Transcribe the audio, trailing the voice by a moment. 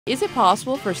Is it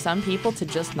possible for some people to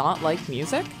just not like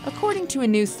music? According to a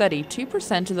new study,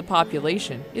 2% of the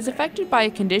population is affected by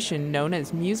a condition known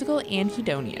as musical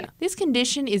anhedonia. This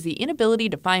condition is the inability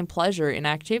to find pleasure in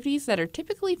activities that are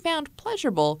typically found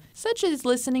pleasurable, such as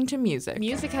listening to music.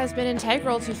 Music has been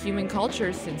integral to human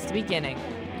culture since the beginning,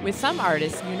 with some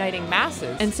artists uniting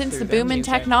masses. And since the boom in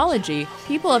technology,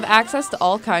 people have access to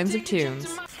all kinds of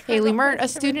tunes. Haley Mert, a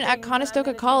student at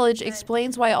Conestoga College,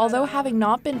 explains why, although having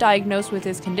not been diagnosed with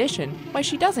this condition, why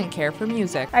she doesn't care for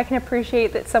music. I can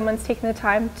appreciate that someone's taking the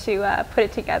time to put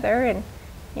it together, and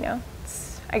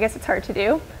I guess it's hard to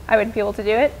do. I wouldn't be able to do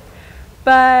it,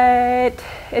 but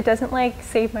it doesn't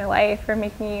save my life or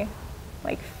make me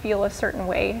feel a certain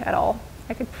way at all.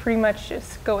 I could pretty much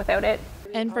just go without it.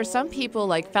 And for some people,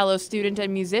 like fellow student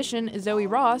and musician Zoe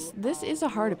Ross, this is a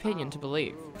hard opinion to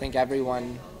believe. I think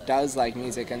everyone does like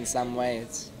music in some way.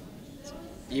 It's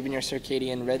even your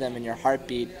circadian rhythm and your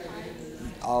heartbeat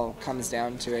all comes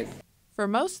down to it. For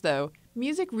most, though,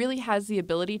 music really has the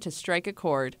ability to strike a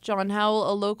chord. John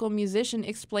Howell, a local musician,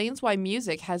 explains why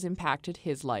music has impacted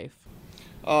his life.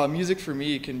 Music for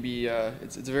me can be,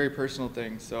 it's a very personal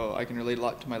thing, so I can relate a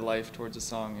lot to my life towards a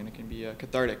song, and it can be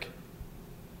cathartic.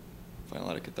 I find a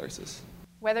lot of catharsis.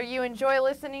 Whether you enjoy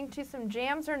listening to some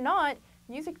jams or not,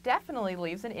 music definitely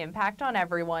leaves an impact on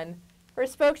everyone. For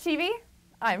Spoke TV,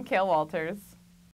 I'm Kail Walters.